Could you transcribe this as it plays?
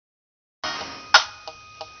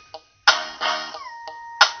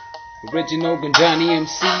Original Ganjoni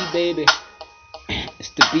MC, baby. It's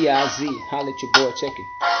the B.I.Z. Holla at your boy, check it.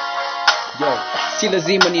 Yo, si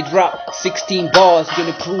lazima ni drop 16 bars,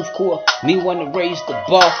 yun proof kuwa me wanna raise the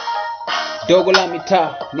bar. Dogo la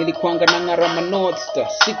mitaa, nilikuanga nang'ara manotsta,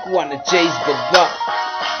 sikuwa na J's baba.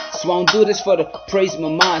 So I don't do this for the praise my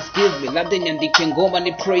minds give me. Labda niandike ngoma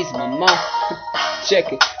ni praise my mom.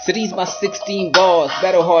 Check it. So these my 16 bars,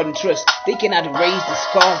 battle hard and trust. They cannot erase the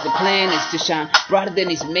scars. The plan is to shine brighter than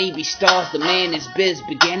these maybe stars. The man is biz,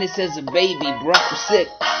 began this as a baby, bro. I'm sick.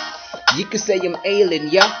 You can say I'm ailing,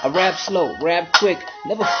 yeah. I rap slow, rap quick,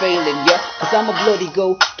 never failing, yeah. Cause I'm a bloody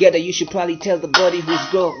go-getter. You should probably tell the buddy whose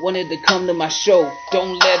girl wanted to come to my show.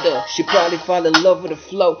 Don't let her, she probably fall in love with the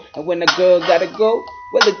flow. And when a girl gotta go,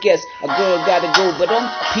 well I guess a girl gotta go. But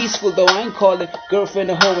I'm peaceful though, I ain't calling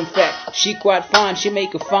girlfriend a hoe. In fact, she quite fine, she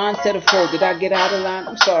make a fine set of foes. Did I get out of line?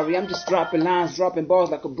 I'm sorry, I'm just dropping lines, dropping bars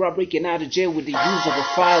like a bro breaking out of jail with the use of a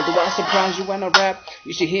file. Do I surprise you when I rap?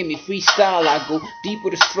 You should hear me freestyle. I go deep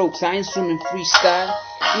with the strokes, I ain't swimming freestyle.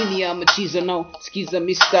 Ini ya machizo no, skiza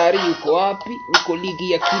mistari. Uko wapi? Uko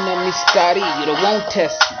ligi ya kina mistari. You don't want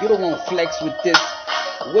test, you don't want flex with this.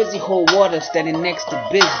 Where's the whole water standing next to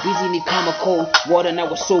Biz? Busy ni kama cold water, now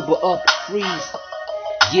I sober up, freeze.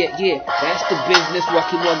 Yeah, that's the business.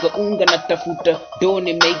 Wakimwaga unga na tafuta don't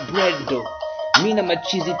make bread though. Mina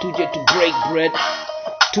machizi tuje to break bread.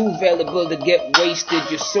 Too valuable to get wasted.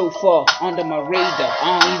 You're so far under my radar,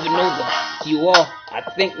 I don't even know that you are. I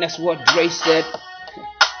think that's what Dre said.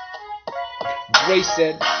 Dre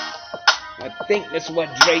said. I think that's what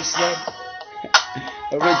Dre said.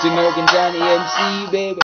 Original Ganjoni MC, baby.